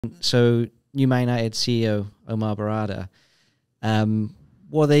So, new Man United CEO Omar Berrada,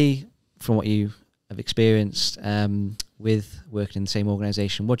 what are they, from what you have experienced with working in the same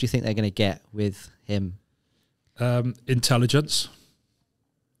organisation, what do you think they're going to get with him? Intelligence.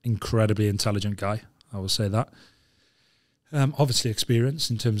 Incredibly intelligent guy, I will say that. Obviously experience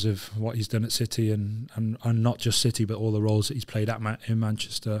in terms of what he's done at City and not just City, but all the roles that he's played at in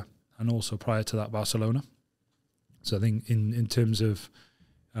Manchester and also prior to that Barcelona. So I think in terms of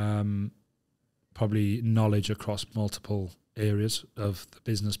probably knowledge across multiple areas of the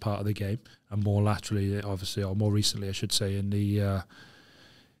business part of the game, and more laterally, obviously, or more recently, I should say, in the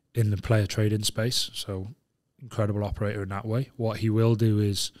player trading space. So incredible operator in that way. What he will do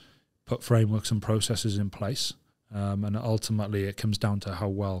is put frameworks and processes in place, and ultimately it comes down to how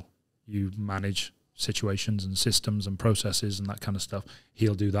well you manage situations and systems and processes and that kind of stuff.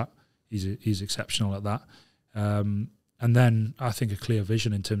 He'll do that. He's exceptional at that. And then I think a clear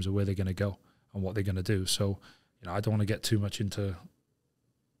vision in terms of where they're going to go and what they're going to do. So, I don't want to get too much into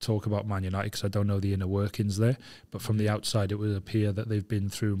talk about Man United because I don't know the inner workings there. But from the outside, it would appear that they've been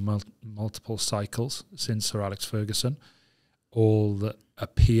through multiple cycles since Sir Alex Ferguson, all that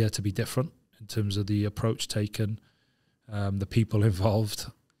appear to be different in terms of the approach taken, the people involved,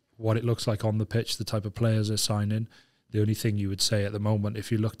 what it looks like on the pitch, the type of players they're signing. The only thing you would say at the moment,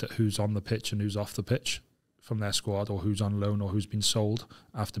 if you looked at who's on the pitch and who's off the pitch from their squad, or who's on loan or who's been sold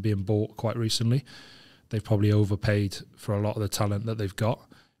after being bought quite recently, they've probably overpaid for a lot of the talent that they've got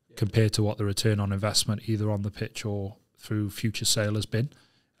compared to what the return on investment either on the pitch or through future sale has been.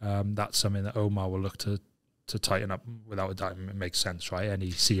 That's something that Omar will look to tighten up without a doubt. It makes sense, right? Any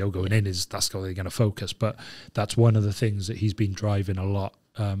CEO going in that's where they're going to focus. But that's one of the things that he's been driving a lot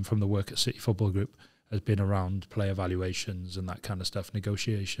from the work at City Football Group, has been around player valuations and that kind of stuff,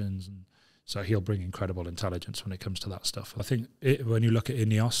 negotiations. And so he'll bring incredible intelligence when it comes to that stuff. I think when you look at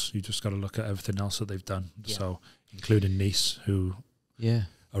Ineos, you just got to look at everything else that they've done. Yeah. So including Nice, who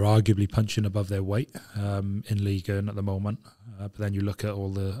are arguably punching above their weight in Ligue 1 at the moment. But then you look at all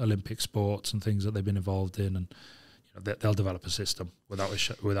the Olympic sports and things that they've been involved in, and they'll develop a system without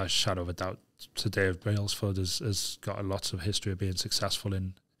a shadow of a doubt. Today, Brailsford has got lots of history of being successful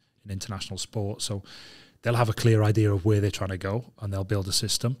in international sport. So they'll have a clear idea of where they're trying to go, and they'll build a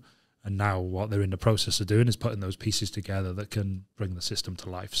system. And now what they're in the process of doing is putting those pieces together that can bring the system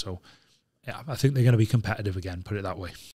to life. So, yeah, I think they're going to be competitive again, put it that way.